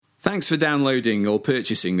Thanks for downloading or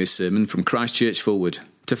purchasing this sermon from Christchurch Fulwood.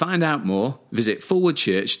 To find out more, visit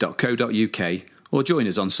fulwoodchurch.co.uk or join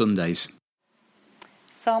us on Sundays.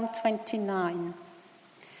 Psalm 29,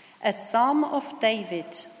 a psalm of David.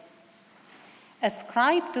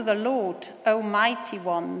 Ascribe to the Lord, O mighty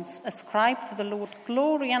ones, ascribe to the Lord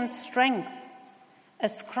glory and strength.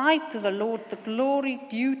 Ascribe to the Lord the glory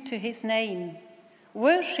due to his name.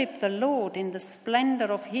 Worship the Lord in the splendor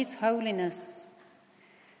of his holiness.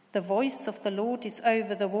 The voice of the Lord is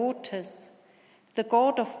over the waters. The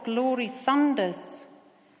God of glory thunders.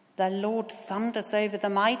 The Lord thunders over the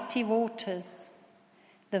mighty waters.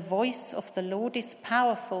 The voice of the Lord is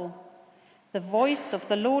powerful. The voice of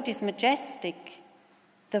the Lord is majestic.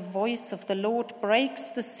 The voice of the Lord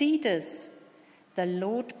breaks the cedars. The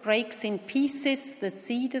Lord breaks in pieces the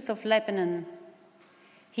cedars of Lebanon.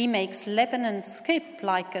 He makes Lebanon skip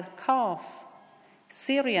like a calf,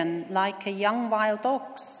 Syrian like a young wild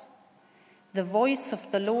ox. The voice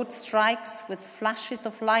of the Lord strikes with flashes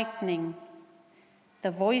of lightning.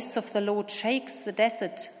 The voice of the Lord shakes the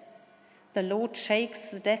desert. The Lord shakes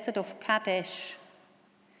the desert of Kadesh.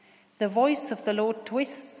 The voice of the Lord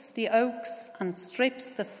twists the oaks and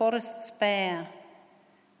strips the forests bare.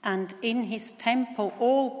 And in his temple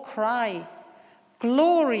all cry,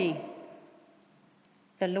 "Glory!"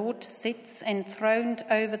 The Lord sits enthroned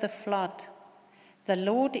over the flood. The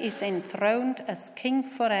Lord is enthroned as king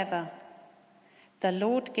forever. The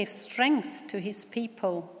Lord gives strength to his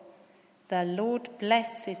people. The Lord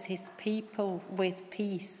blesses his people with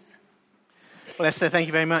peace. Well, Esther, thank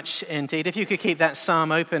you very much indeed. If you could keep that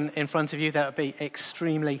psalm open in front of you, that would be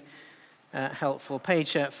extremely helpful.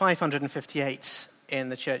 Page 558 in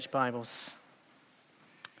the Church Bibles.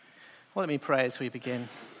 Well, let me pray as we begin.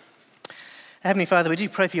 Heavenly Father, we do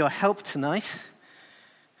pray for your help tonight.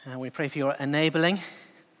 We pray for your enabling.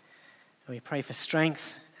 We pray for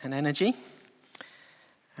strength and energy.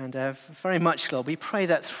 And very much, Lord, we pray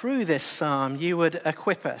that through this psalm you would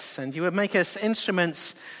equip us and you would make us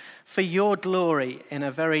instruments for your glory in a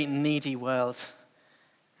very needy world.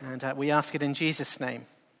 And we ask it in Jesus' name.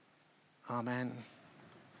 Amen.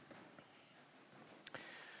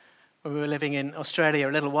 When we were living in Australia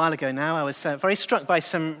a little while ago now, I was very struck by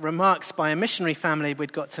some remarks by a missionary family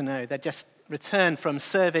we'd got to know. They'd just returned from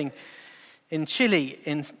serving in Chile,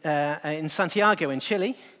 in Santiago in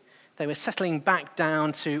Chile. They were settling back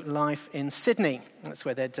down to life in Sydney. That's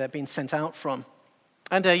where they'd been sent out from.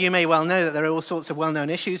 And you may well know that there are all sorts of well-known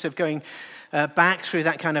issues of going back through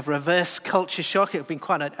that kind of reverse culture shock. It had been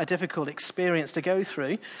quite a difficult experience to go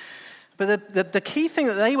through. But the key thing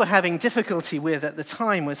that they were having difficulty with at the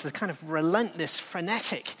time was the kind of relentless,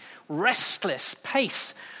 frenetic, restless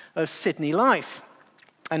pace of Sydney life.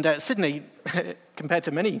 And Sydney, compared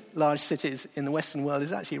to many large cities in the Western world,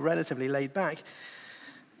 is actually relatively laid back.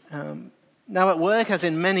 Now at work, as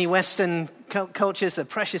in many Western cultures, the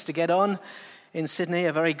pressures to get on in Sydney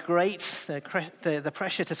are very great. The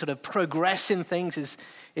pressure to sort of progress in things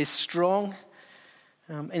is strong.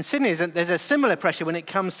 In Sydney, there's a similar pressure when it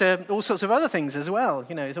comes to all sorts of other things as well.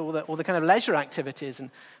 You know, it's all the kind of leisure activities and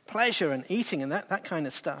pleasure and eating and that kind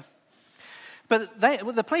of stuff. But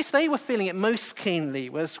the place they were feeling it most keenly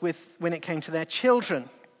was when it came to their children.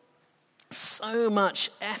 So much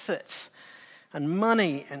effort and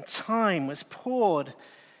money and time was poured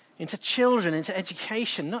into children, into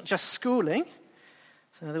education, not just schooling.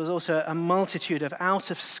 So there was also a multitude of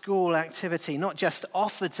out-of-school activity, not just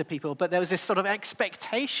offered to people, but there was this sort of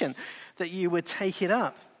expectation that you would take it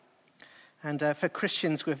up. And for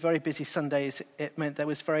Christians with very busy Sundays, it meant there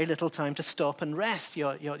was very little time to stop and rest.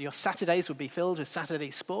 Your Saturdays would be filled with Saturday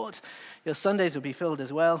sport. Your Sundays would be filled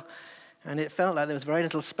as well. And it felt like there was very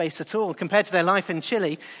little space at all. Compared to their life in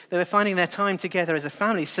Chile, they were finding their time together as a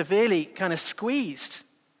family severely kind of squeezed.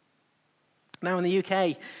 Now in the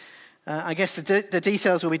UK, I guess the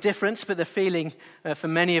details will be different, but the feeling for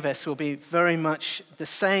many of us will be very much the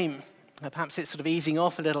same. Perhaps it's sort of easing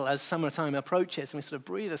off a little as summertime approaches, and we sort of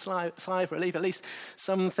breathe a sigh of relief. At least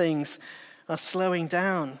some things are slowing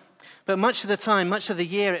down. But much of the time, much of the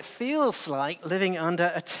year, it feels like living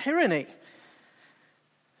under a tyranny.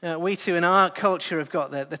 We too in our culture have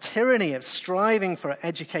got the tyranny of striving for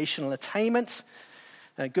educational attainment,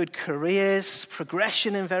 good careers,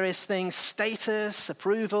 progression in various things, status,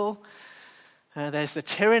 approval. There's the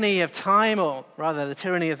tyranny of time, or rather the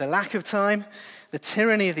tyranny of the lack of time, the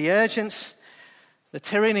tyranny of the urgent, the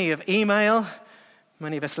tyranny of email.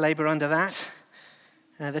 Many of us labor under that.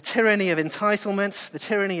 The tyranny of entitlement, the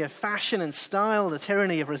tyranny of fashion and style, the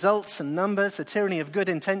tyranny of results and numbers, the tyranny of good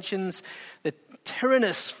intentions, the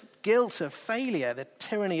tyrannous guilt of failure, the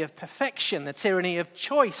tyranny of perfection, the tyranny of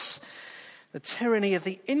choice, the tyranny of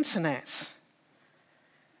the internet.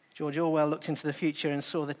 George Orwell looked into the future and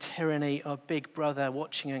saw the tyranny of Big Brother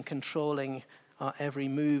watching and controlling our every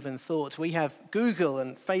move and thought. We have Google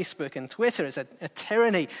and Facebook and Twitter. It's a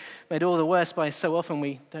tyranny made all the worse by so often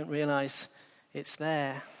we don't realize it's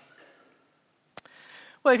there.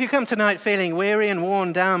 Well, if you come tonight feeling weary and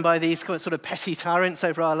worn down by these sort of petty tyrants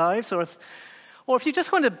over our lives, or if you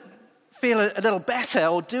just want to feel a little better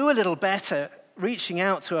or do a little better, reaching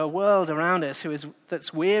out to a world around us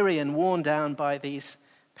that's weary and worn down by these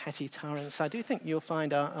petty tyrants, I do think you'll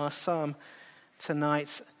find our psalm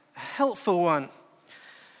tonight a helpful one,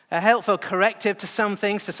 a helpful corrective to some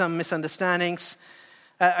things, to some misunderstandings,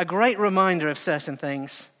 a great reminder of certain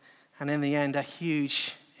things, and in the end, a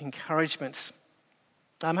huge encouragement.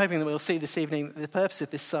 I'm hoping that we'll see this evening the purpose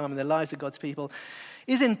of this psalm in the lives of God's people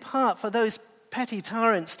is in part for those petty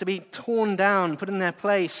tyrants to be torn down, put in their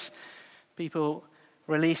place, people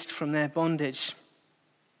released from their bondage.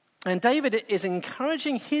 And David is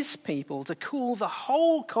encouraging his people to call the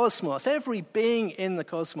whole cosmos, every being in the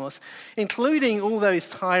cosmos, including all those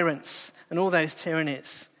tyrants and all those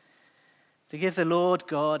tyrannies, to give the Lord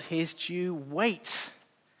God his due weight,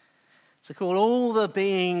 to call all the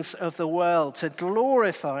beings of the world to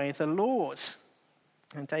glorify the Lord.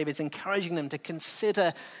 And David's encouraging them to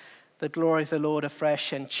consider the glory of the Lord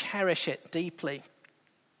afresh and cherish it deeply.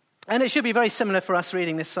 And it should be very similar for us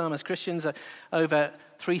reading this psalm as Christians over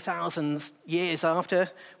 3,000 years after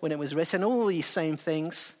when it was written. All these same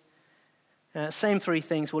things, same three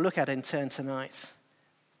things we'll look at in turn tonight.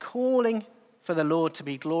 Calling for the Lord to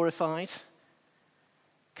be glorified,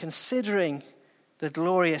 considering the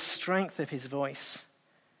glorious strength of his voice,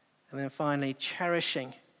 and then finally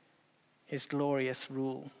cherishing his glorious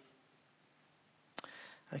rule.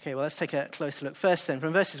 Okay, well, let's take a closer look. First then,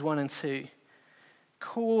 from verses 1 and 2.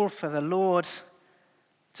 Call for the Lord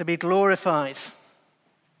to be glorified.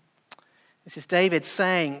 This is David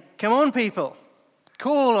saying, come on, people,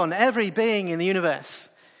 call on every being in the universe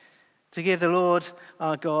to give the Lord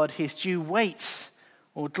our God his due weight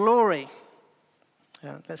or glory.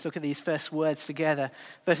 Let's look at these first words together.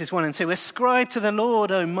 Verses 1 and 2. Ascribe to the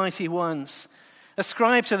Lord, O mighty ones.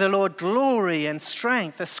 Ascribe to the Lord glory and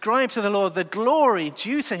strength. Ascribe to the Lord the glory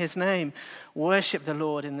due to his name. Worship the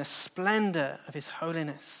Lord in the splendor of his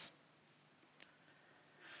holiness.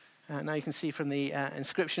 Now you can see from the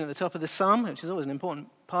inscription at the top of the psalm, which is always an important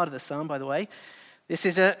part of the psalm, by the way, this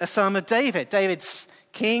is a psalm of David. David's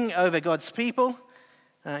king over God's people.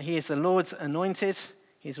 He is the Lord's anointed.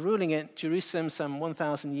 He's ruling at Jerusalem some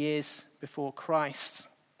 1,000 years before Christ.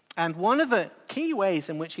 And one of the key ways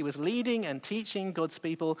in which he was leading and teaching God's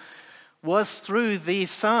people was through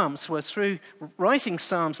these psalms, was through writing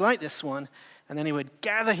psalms like this one. And then he would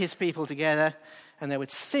gather his people together and they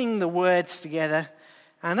would sing the words together.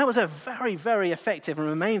 And that was a very, very effective and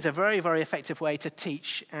remains a very, very effective way to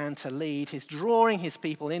teach and to lead. He's drawing his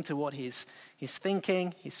people into what he's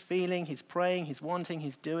thinking, he's feeling, he's praying, he's wanting,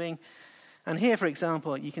 he's doing. And here, for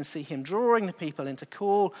example, you can see him drawing the people in to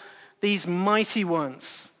call these mighty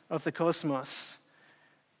ones of the cosmos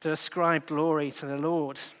to ascribe glory to the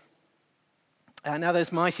Lord. Now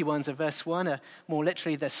those mighty ones of verse 1 are more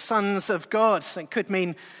literally the sons of God. It could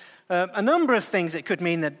mean a number of things. It could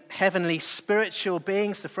mean the heavenly spiritual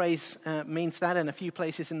beings. The phrase means that in a few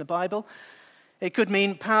places in the Bible. It could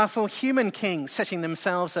mean powerful human kings setting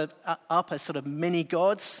themselves up as sort of mini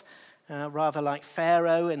gods, rather like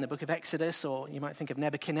Pharaoh in the book of Exodus, or you might think of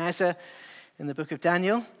Nebuchadnezzar in the book of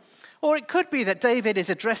Daniel. Or it could be that David is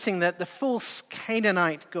addressing the false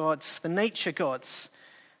Canaanite gods, the nature gods,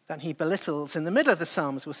 that he belittles in the middle of the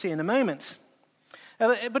Psalms, we'll see in a moment.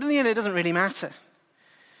 But in the end, it doesn't really matter.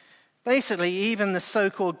 Basically, even the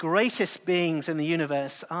so-called greatest beings in the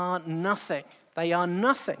universe are nothing. They are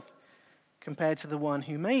nothing compared to the one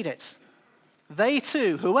who made it. They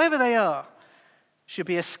too, whoever they are, should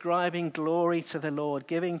be ascribing glory to the Lord,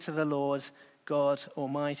 giving to the Lord God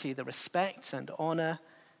Almighty the respect and honor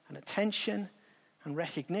and attention and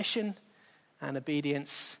recognition and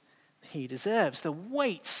obedience he deserves, the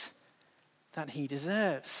weight that he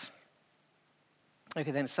deserves.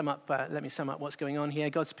 Okay, then let me sum up what's going on here.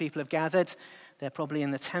 God's people have gathered. They're probably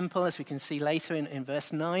in the temple, as we can see later in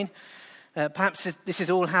verse 9. Perhaps this is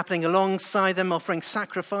all happening alongside them, offering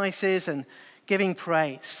sacrifices and giving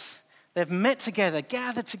praise. They've met together,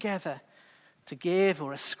 gathered together to give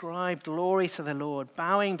or ascribe glory to the Lord,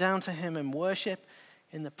 bowing down to him in worship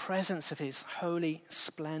in the presence of his holy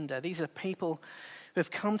splendor. These are people who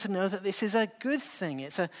have come to know that this is a good thing.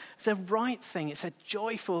 It's a right thing. It's a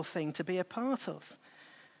joyful thing to be a part of.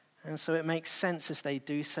 And so it makes sense as they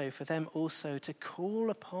do so for them also to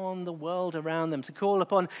call upon the world around them, to call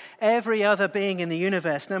upon every other being in the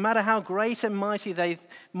universe, no matter how great and mighty they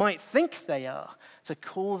might think they are, to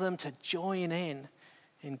call them to join in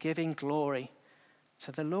giving glory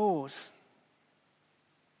to the Lord.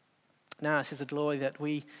 Now, this is a glory that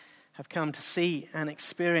we have come to see and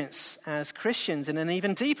experience as Christians in an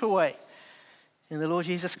even deeper way in the Lord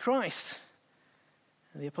Jesus Christ.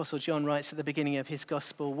 The Apostle John writes at the beginning of his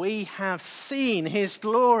gospel, "We have seen his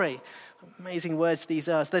glory." Amazing words these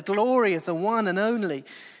are. The glory of the one and only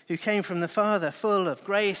who came from the Father, full of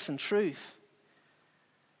grace and truth.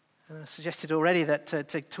 And I suggested already that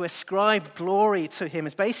to ascribe glory to him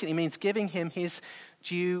basically means giving him his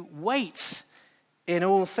due weight in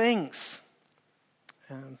all things.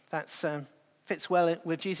 That fits well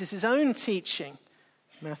with Jesus' own teaching.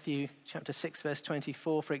 Matthew chapter 6, verse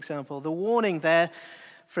 24, for example. The warning there,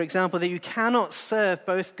 for example, that you cannot serve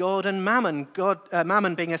both God and Mammon.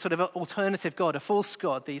 Mammon being a sort of alternative god, a false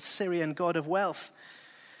god, the Syrian god of wealth.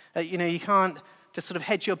 You can't just sort of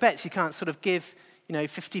hedge your bets. You can't sort of give,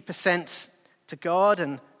 50% to God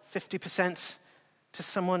and 50% to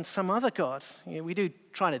some other god. We do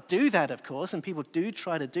try to do that, of course, and people do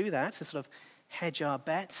try to do that, to sort of hedge our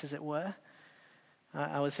bets, as it were.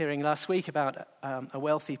 I was hearing last week about a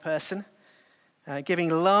wealthy person giving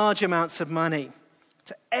large amounts of money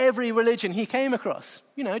to every religion he came across,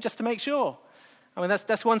 just to make sure. I mean,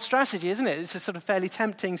 that's one strategy, isn't it? It's a sort of fairly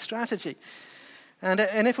tempting strategy. And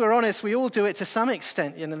if we're honest, we all do it to some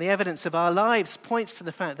extent. The evidence of our lives points to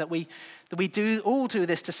the fact that we all do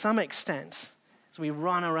this to some extent. So we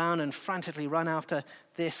run around and frantically run after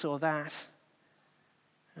this or that.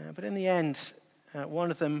 But in the end, one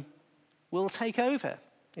of them will take over,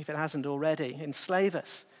 if it hasn't already, enslave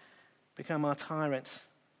us, become our tyrant.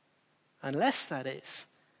 Unless, that is,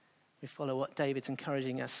 we follow what David's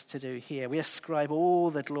encouraging us to do here. We ascribe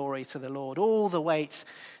all the glory to the Lord, all the weight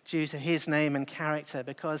due to his name and character,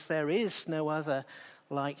 because there is no other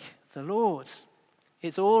like the Lord.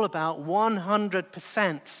 It's all about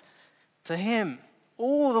 100% to him,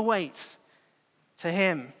 all the weight to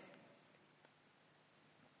him.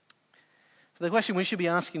 The question we should be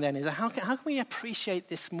asking then is, how can we appreciate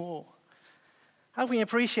this more? How can we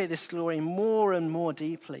appreciate this glory more and more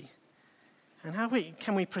deeply? And how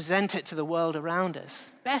can we present it to the world around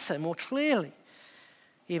us better, more clearly,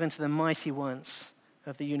 even to the mighty ones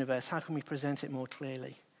of the universe? How can we present it more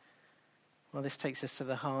clearly? Well, this takes us to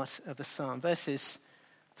the heart of the psalm. Verses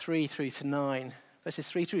 3 through to 9. Verses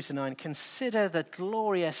 3 through to 9. Consider the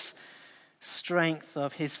glorious strength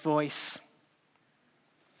of his voice.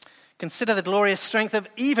 Consider the glorious strength of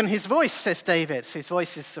even his voice, says David. His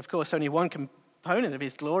voice is, of course, only one component of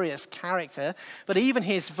his glorious character, but even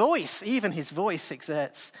his voice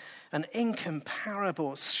exerts an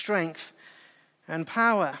incomparable strength and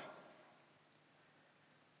power.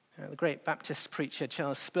 The great Baptist preacher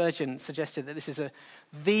Charles Spurgeon suggested that this is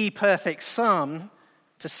the perfect psalm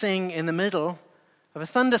to sing in the middle of a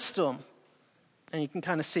thunderstorm. And you can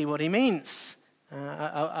kind of see what he means.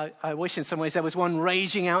 I wish in some ways there was one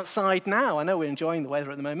raging outside now. I know we're enjoying the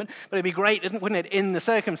weather at the moment, but it'd be great, wouldn't it, in the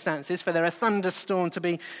circumstances, for there a thunderstorm to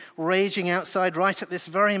be raging outside right at this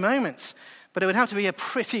very moment. But it would have to be a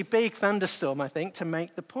pretty big thunderstorm, I think, to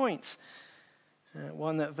make the point.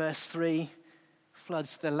 One that, verse 3,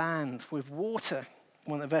 floods the land with water.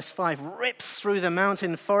 One that, verse 5, rips through the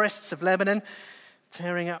mountain forests of Lebanon,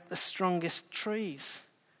 tearing up the strongest trees.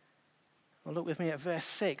 Well, look with me at verse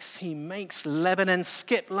 6. He makes Lebanon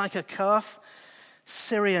skip like a calf,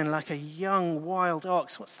 Syrian like a young wild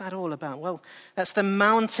ox. What's that all about? Well, that's the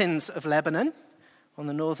mountains of Lebanon on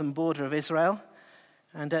the northern border of Israel.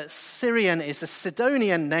 And Syrian is the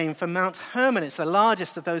Sidonian name for Mount Hermon. It's the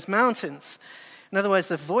largest of those mountains. In other words,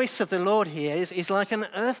 the voice of the Lord here is like an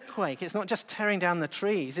earthquake. It's not just tearing down the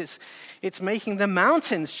trees. It's making the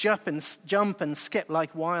mountains jump and skip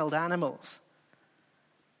like wild animals.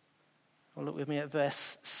 Well, look with me at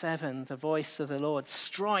verse 7. The voice of the Lord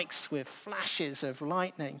strikes with flashes of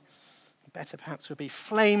lightning. Better perhaps would be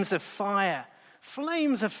flames of fire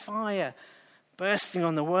bursting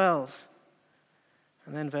on the world.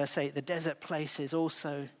 And then verse 8, the desert places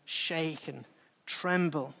also shake and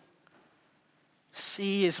tremble. The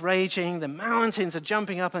sea is raging, the mountains are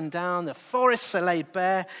jumping up and down, the forests are laid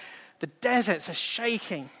bare, the deserts are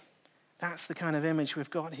shaking. That's the kind of image we've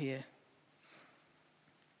got here.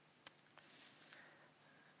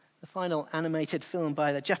 The final animated film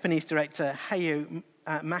by the Japanese director Hayao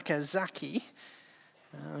Miyazaki.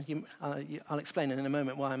 I'll explain in a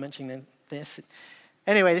moment why I'm mentioning this.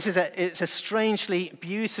 Anyway, it's a strangely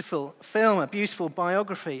beautiful film, a beautiful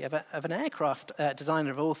biography of an aircraft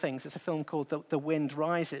designer of all things. It's a film called The Wind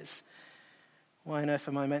Rises. Why on earth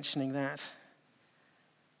am I mentioning that?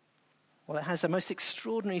 Well, it has the most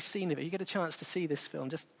extraordinary scene of it. You get a chance to see this film,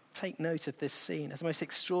 just take note of this scene. It's the most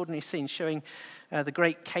extraordinary scene showing the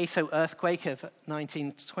great Kato earthquake of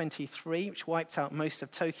 1923, which wiped out most of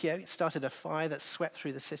Tokyo. It started a fire that swept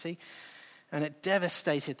through the city, and it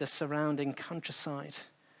devastated the surrounding countryside.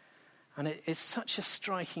 And it's such a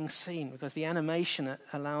striking scene because the animation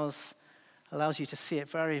allows you to see it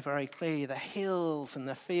very, very clearly. The hills and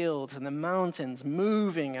the fields and the mountains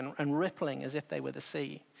moving and rippling as if they were the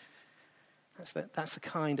sea. That's the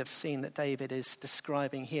kind of scene that David is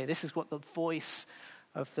describing here. This is what the voice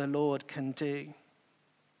of the Lord can do.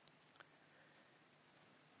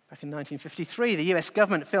 Back in 1953, the US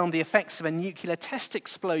government filmed the effects of a nuclear test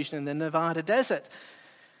explosion in the Nevada desert.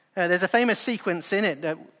 There's a famous sequence in it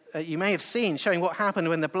that you may have seen showing what happened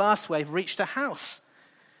when the blast wave reached a house.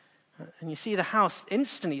 And you see the house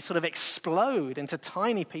instantly sort of explode into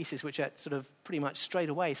tiny pieces which are sort of pretty much straight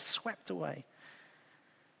away swept away.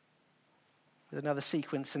 There's another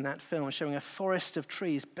sequence in that film showing a forest of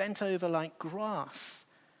trees bent over like grass.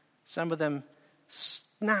 Some of them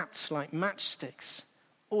snapped like matchsticks.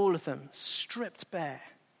 All of them stripped bare.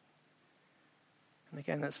 And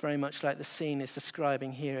again, that's very much like the scene is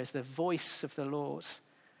describing here as the voice of the Lord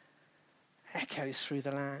echoes through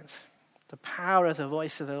the land. The power of the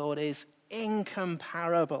voice of the Lord is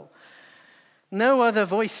incomparable. No other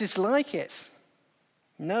voice is like it.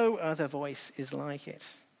 No other voice is like it.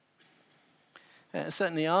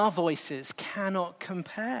 Certainly our voices cannot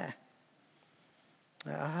compare.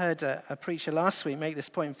 I heard a preacher last week make this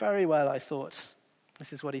point very well, I thought.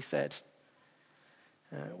 This is what he said.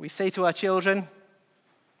 We say to our children,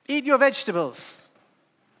 "Eat your vegetables,"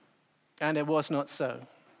 and it was not so.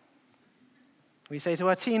 We say to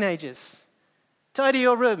our teenagers, "Tidy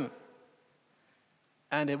your room,"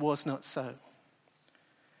 and it was not so.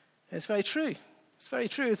 It's very true. It's very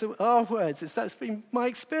true of our words. That's been my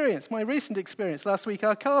experience, my recent experience. Last week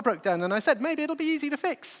our car broke down and I said, maybe it'll be easy to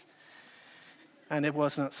fix. And it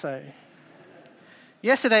was not so.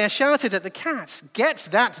 Yesterday I shouted at the cat, "Get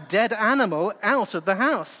that dead animal out of the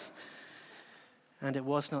house." And it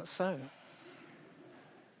was not so.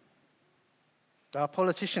 Our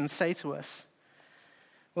politicians say to us,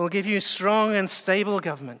 "We'll give you strong and stable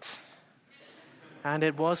government." And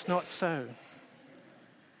it was not so.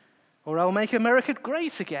 Or "I'll make America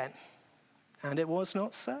great again." And it was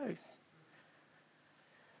not so.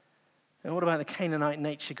 And what about the Canaanite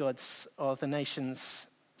nature gods of the nations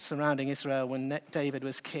surrounding Israel when David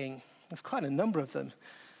was king? There's quite a number of them.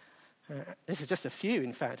 This is just a few,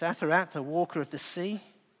 in fact. Atharat, the walker of the sea.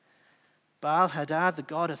 Baal-Hadad, the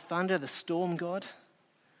god of thunder, the storm god.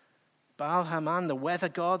 Baal-Haman, the weather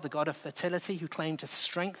god, the god of fertility, who claimed to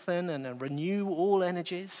strengthen and renew all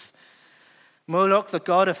energies. Moloch, the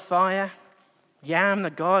god of fire. Yam,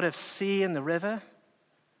 the god of sea and the river.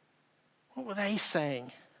 What were they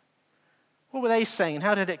saying? What were they saying, and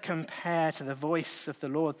how did it compare to the voice of the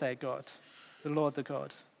Lord their God, the Lord the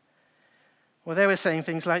God? Well, they were saying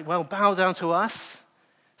things like, well, bow down to us,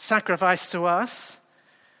 sacrifice to us,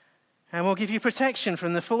 and we'll give you protection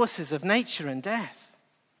from the forces of nature and death.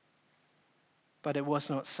 But it was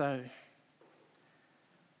not so.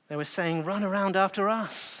 They were saying, run around after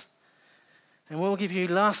us, and we'll give you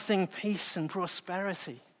lasting peace and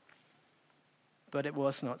prosperity. But it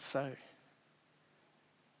was not so.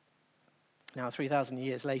 Now, 3,000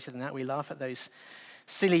 years later than that, we laugh at those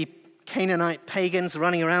silly Canaanite pagans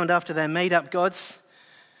running around after their made-up gods.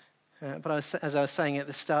 But as I was saying at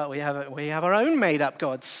the start, we have our own made-up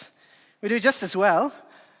gods. We do just as well.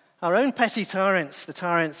 Our own petty tyrants, the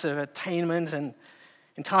tyrants of attainment and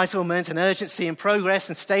entitlement and urgency and progress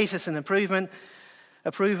and status and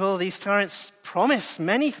approval. These tyrants promise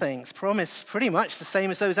many things, promise pretty much the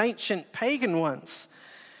same as those ancient pagan ones.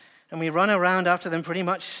 And we run around after them pretty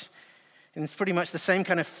much in pretty much the same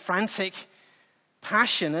kind of frantic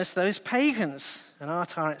passion as those pagans. And our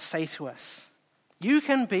tyrants say to us, you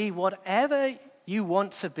can be whatever you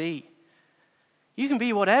want to be. You can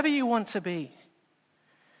be whatever you want to be.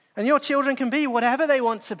 And your children can be whatever they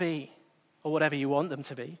want to be, or whatever you want them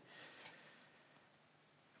to be.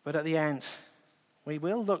 But at the end, we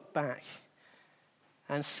will look back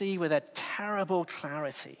and see with a terrible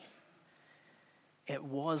clarity, it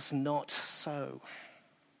was not so.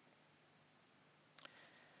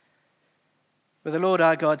 But the Lord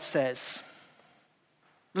our God says,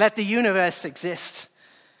 let the universe exist.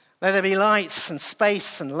 Let there be lights and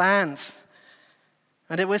space and land.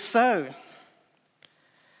 And it was so.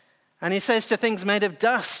 And he says to things made of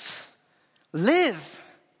dust, live.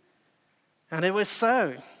 And it was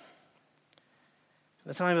so. At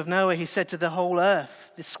the time of Noah, he said to the whole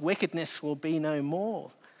earth, this wickedness will be no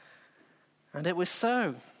more. And it was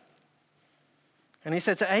so. And he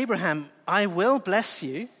said to Abraham, I will bless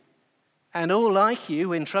you, and all like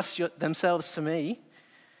you entrust themselves to me.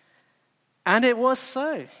 And it was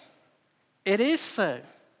so. It is so.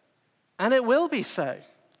 And it will be so.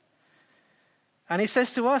 And he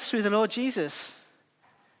says to us through the Lord Jesus,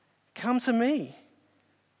 come to me,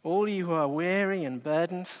 all you who are weary and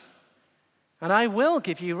burdened, and I will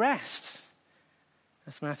give you rest.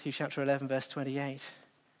 That's Matthew chapter 11, verse 28.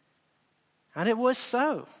 And it was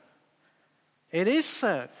so. It is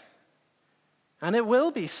so. And it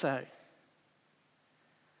will be so.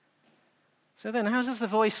 So then, how does the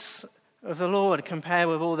voice of the Lord compare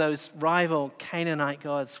with all those rival Canaanite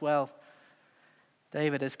gods? Well,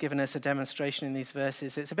 David has given us a demonstration in these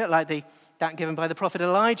verses. It's a bit like that given by the prophet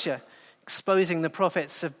Elijah, exposing the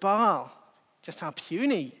prophets of Baal, just how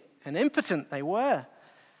puny and impotent they were.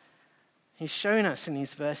 He's shown us in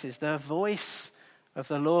these verses the voice of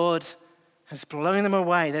the Lord has blown them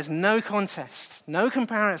away. There's no contest, no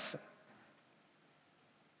comparison.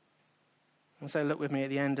 And so look with me at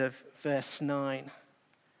the end of verse 9.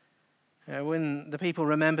 When the people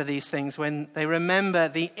remember these things, when they remember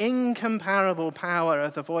the incomparable power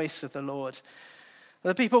of the voice of the Lord,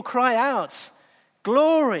 the people cry out,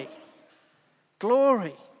 glory,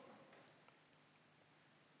 glory.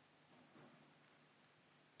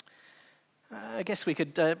 I guess we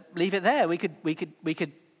could leave it there. We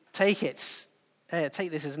could take it,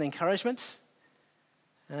 take this as an encouragement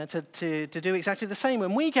to do exactly the same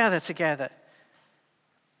when we gather together,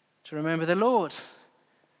 to remember the Lord,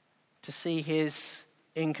 to see his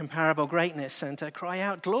incomparable greatness and to cry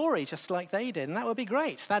out glory just like they did. And that would be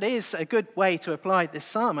great. That is a good way to apply this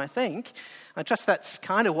psalm, I think. I trust that's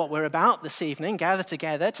kind of what we're about this evening, gather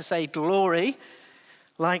together to say glory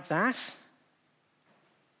like that.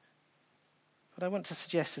 But I want to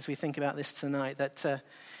suggest as we think about this tonight that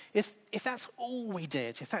if that's all we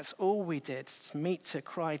did, to meet to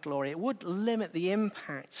cry glory, it would limit the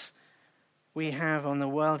impact we have on the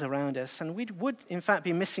world around us. And we would, in fact,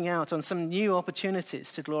 be missing out on some new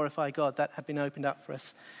opportunities to glorify God that have been opened up for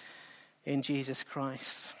us in Jesus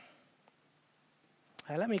Christ.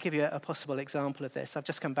 Let me give you a possible example of this. I've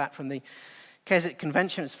just come back from the Keswick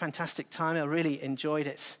Convention. It was a fantastic time. I really enjoyed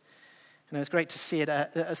it. And it was great to see it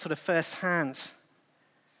at sort of first hand.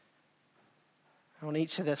 On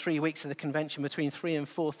each of the 3 weeks of the convention, between 3,000 and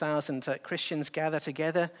 4,000 Christians gather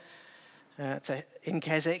together in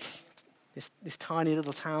Keswick, this tiny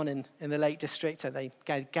little town in the Lake District. They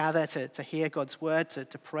gather to hear God's word,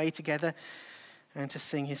 to pray together, and to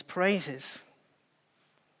sing his praises.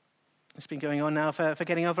 It's been going on now for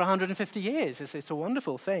getting over 150 years. It's a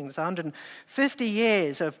wonderful thing. It's 150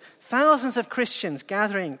 years of thousands of Christians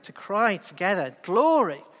gathering to cry together,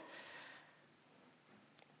 glory.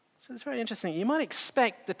 So it's very interesting. You might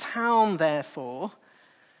expect the town, therefore,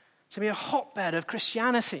 to be a hotbed of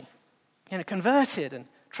Christianity, converted and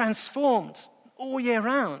transformed all year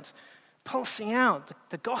round, pulsing out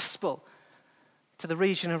the gospel to the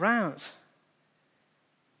region around.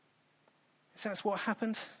 Is that what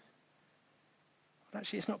happened? Well,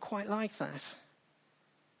 actually, it's not quite like that.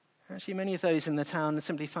 Actually, many of those in the town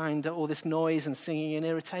simply find all this noise and singing an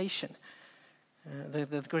irritation.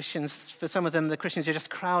 The Christians, for some of them, the Christians are just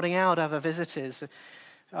crowding out other visitors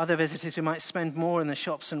who might spend more in the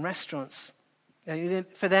shops and restaurants.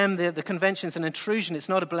 For them, the convention's an intrusion. It's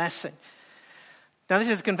not a blessing. Now, this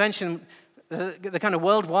is a convention, the kind of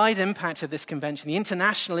worldwide impact of this convention, the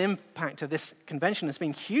international impact of this convention has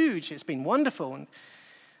been huge. It's been wonderful, and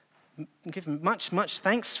give much, much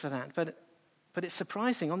thanks for that. But it's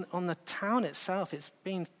surprising. On the town itself, it's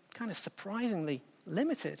been kind of surprisingly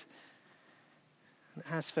limited. It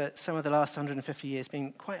has for some of the last 150 years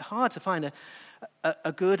been quite hard to find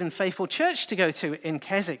a good and faithful church to go to in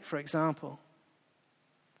Keswick, for example.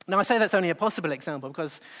 Now, I say that's only a possible example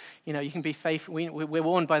because, you can be faithful. We're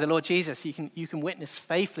warned by the Lord Jesus. You can witness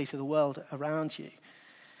faithfully to the world around you,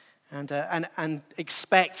 and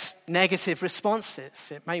expect negative responses.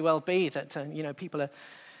 It may well be that people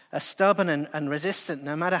are stubborn and resistant.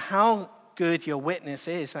 No matter how good your witness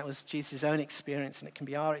is, that was Jesus' own experience, and it can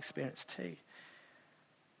be our experience too.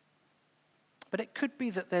 But it could be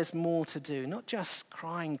that there's more to do, not just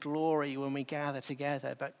crying glory when we gather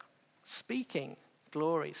together, but speaking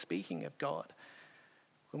glory, speaking of God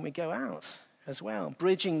when we go out as well,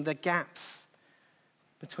 bridging the gaps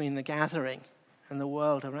between the gathering and the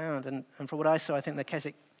world around. And from what I saw, I think the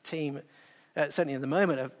Keswick team certainly at the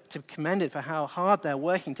moment, to be commended for how hard they're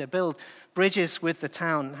working to build bridges with the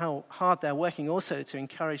town, how hard they're working also to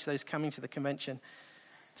encourage those coming to the convention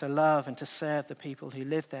to love and to serve the people who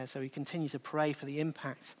live there. So we continue to pray for the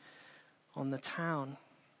impact on the town.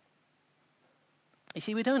 You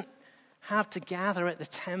see, we don't have to gather at the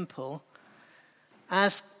temple.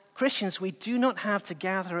 As Christians, we do not have to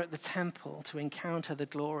gather at the temple to encounter the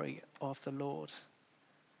glory of the Lord.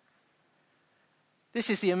 This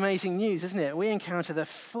is the amazing news, isn't it? We encounter the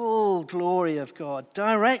full glory of God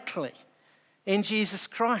directly in Jesus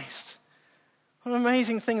Christ. What an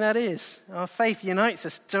amazing thing that is. Our faith unites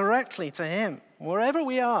us directly to him. Wherever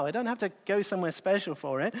we are, we don't have to go somewhere special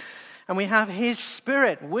for it. And we have his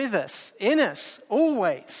Spirit with us, in us,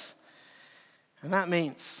 always. And that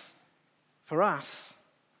means, for us,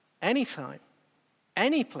 anytime,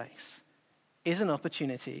 any place is an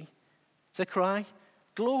opportunity to cry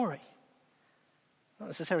glory. Not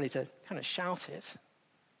necessarily to kind of shout it.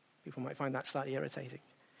 People might find that slightly irritating.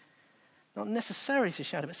 Not necessarily to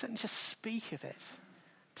shout it, but certainly to speak of it.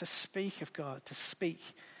 To speak of God, to speak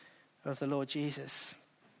of the Lord Jesus.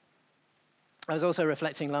 I was also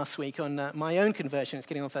reflecting last week on my own conversion. It's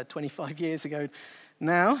getting on for 25 years ago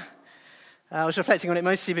now. I was reflecting on it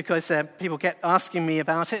mostly because people kept asking me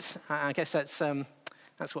about it. I guess that's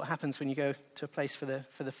what happens when you go to a place for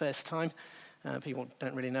the first time. People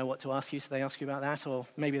don't really know what to ask you, so they ask you about that, or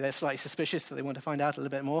maybe they're slightly suspicious, so they want to find out a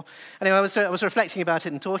little bit more. Anyway, I was reflecting about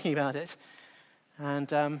it and talking about it, and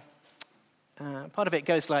part of it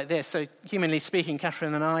goes like this. So, humanly speaking,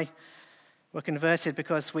 Catherine and I were converted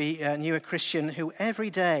because we knew a Christian who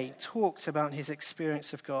every day talked about his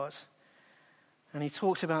experience of God, and he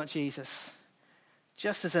talked about Jesus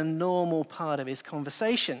just as a normal part of his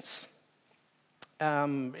conversations.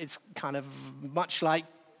 It's kind of much like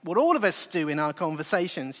what all of us do in our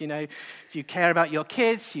conversations. You know, if you care about your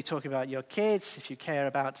kids, you talk about your kids. If you care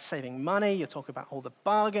about saving money, you talk about all the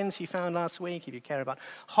bargains you found last week. If you care about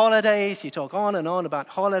holidays, you talk on and on about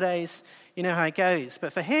holidays. You know how it goes.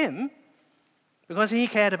 But for him, because he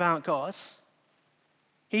cared about God,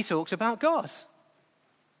 he talked about God.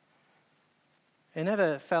 It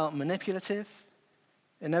never felt manipulative.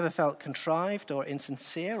 It never felt contrived or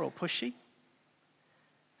insincere or pushy.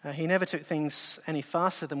 He never took things any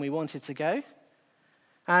faster than we wanted to go.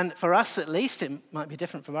 And for us at least, it might be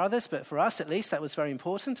different from others, but for us at least that was very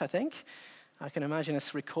important, I think. I can imagine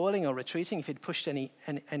us recoiling or retreating if he'd pushed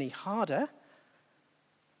any harder.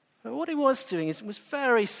 But what he was doing was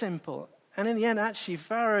very simple, and in the end actually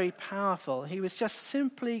very powerful. He was just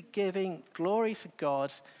simply giving glory to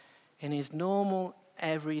God in his normal,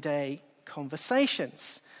 everyday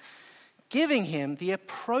conversations, giving him the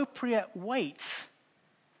appropriate weight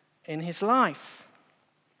in his life.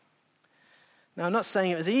 Now, I'm not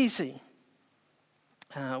saying it was easy.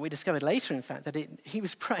 We discovered later, in fact, that he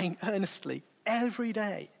was praying earnestly every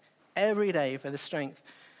day for the strength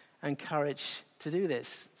and courage to do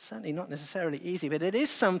this. Certainly not necessarily easy, but it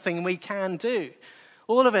is something we can do.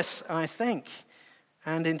 All of us, I think,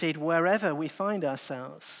 and indeed wherever we find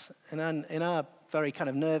ourselves, and in our very kind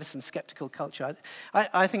of nervous and skeptical culture,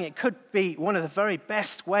 I think it could be one of the very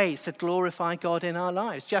best ways to glorify God in our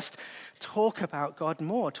lives. Just talk about God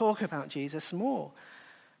more, talk about Jesus more.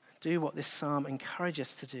 Do what this psalm encourages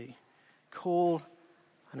us to do. Call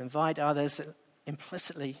and invite others,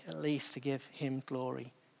 implicitly at least, to give him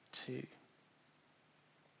glory too.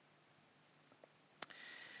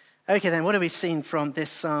 Okay then, what have we seen from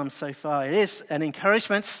this psalm so far? It is an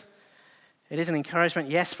encouragement. It is an encouragement,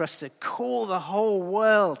 yes, for us to call the whole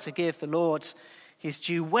world to give the Lord his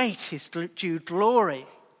due weight, his due glory.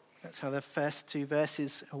 That's how the first two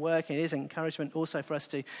verses work. It is an encouragement also for us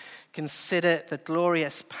to consider the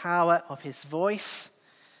glorious power of his voice,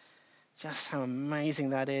 just how amazing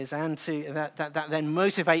that is, and that then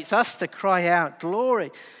motivates us to cry out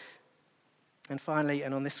glory. And finally,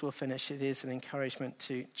 and on this we'll finish, it is an encouragement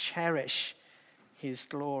to cherish his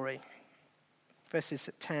glory. Verses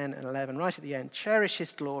 10 and 11, right at the end. Cherish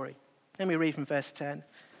his glory. Let me read from verse 10.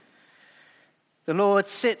 The Lord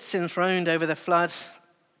sits enthroned over the flood.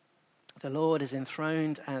 The Lord is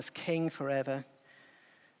enthroned as king forever.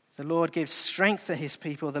 The Lord gives strength to his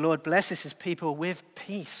people. The Lord blesses his people with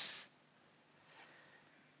peace.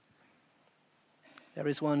 There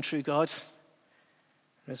is one true God.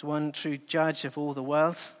 There is one true judge of all the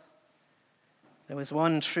world. There is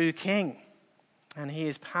one true king, and he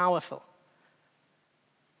is powerful.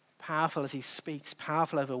 Powerful as he speaks,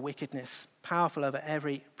 powerful over wickedness, powerful over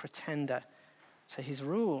every pretender to his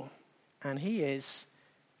rule. And he is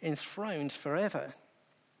enthroned forever.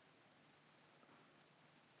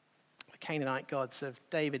 The Canaanite gods of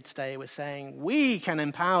David's day were saying, we can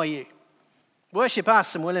empower you. Worship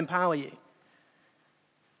us and we'll empower you.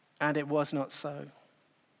 And it was not so.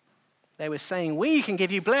 They were saying, we can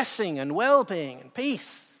give you blessing and well-being and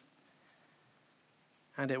peace.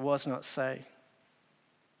 And it was not so.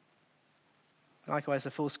 Likewise,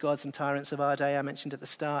 the false gods and tyrants of our day, I mentioned at the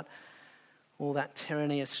start, all that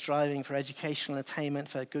tyranny of striving for educational attainment,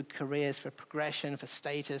 for good careers, for progression, for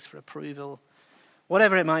status, for approval,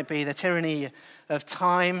 whatever it might be, the tyranny of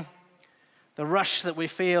time, the rush that we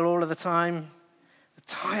feel all of the time, the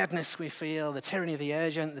tiredness we feel, the tyranny of the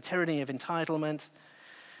urgent, the tyranny of entitlement,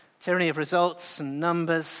 tyranny of results and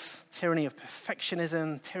numbers, tyranny of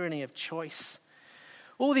perfectionism, tyranny of choice.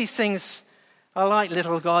 All these things are like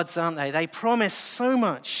little gods, aren't they? They promise so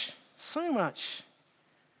much, so much.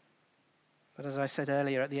 But as I said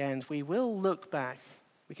earlier at the end, we will look back.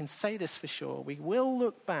 We can say this for sure. We will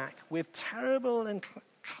look back with terrible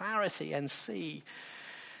clarity and see,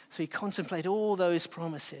 as we contemplate all those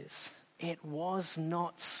promises, it was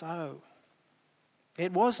not so.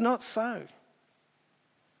 It was not so.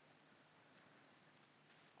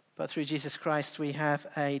 But through Jesus Christ, we have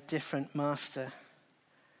a different master,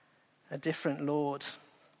 a different Lord,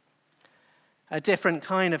 a different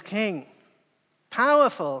kind of king,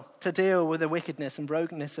 powerful to deal with the wickedness and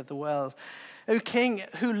brokenness of the world. A king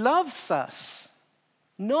who loves us,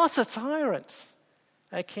 not a tyrant,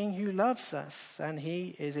 a king who loves us, and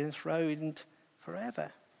he is enthroned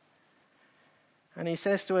forever. And he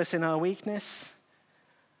says to us in our weakness,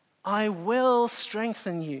 I will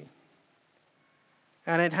strengthen you.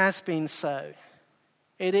 And it has been so.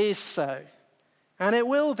 It is so. And it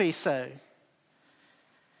will be so.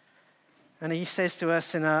 And he says to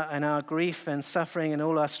us in our grief and suffering and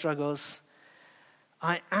all our struggles,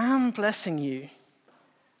 I am blessing you,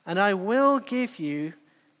 and I will give you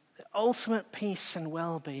the ultimate peace and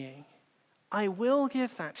well-being. I will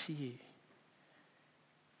give that to you.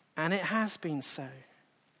 And it has been so.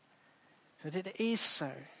 And it is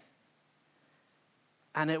so.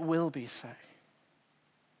 And it will be so.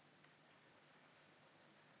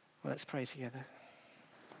 Well, let's pray together.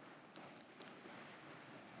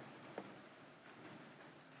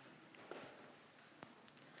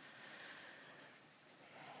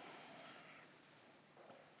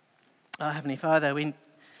 Our Heavenly Father, we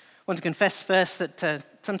want to confess first that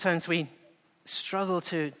sometimes we struggle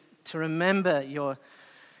to remember your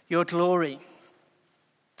glory.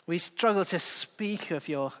 We struggle to speak of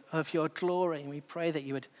your glory, and we pray that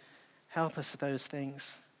you would help us with those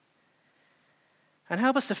things. And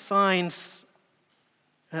help us to find,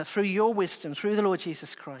 through your wisdom, through the Lord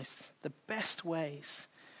Jesus Christ, the best ways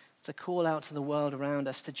to call out to the world around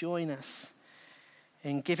us, to join us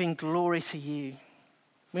in giving glory to you.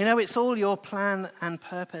 We know it's all your plan and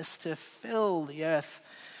purpose to fill the earth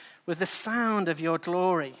with the sound of your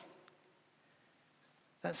glory.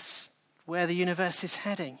 That's where the universe is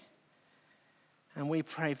heading. And we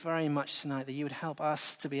pray very much tonight that you would help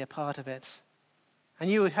us to be a part of it. And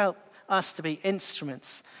you would help us to be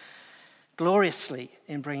instruments gloriously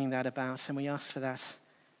in bringing that about. And we ask for that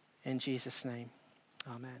in Jesus' name.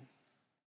 Amen.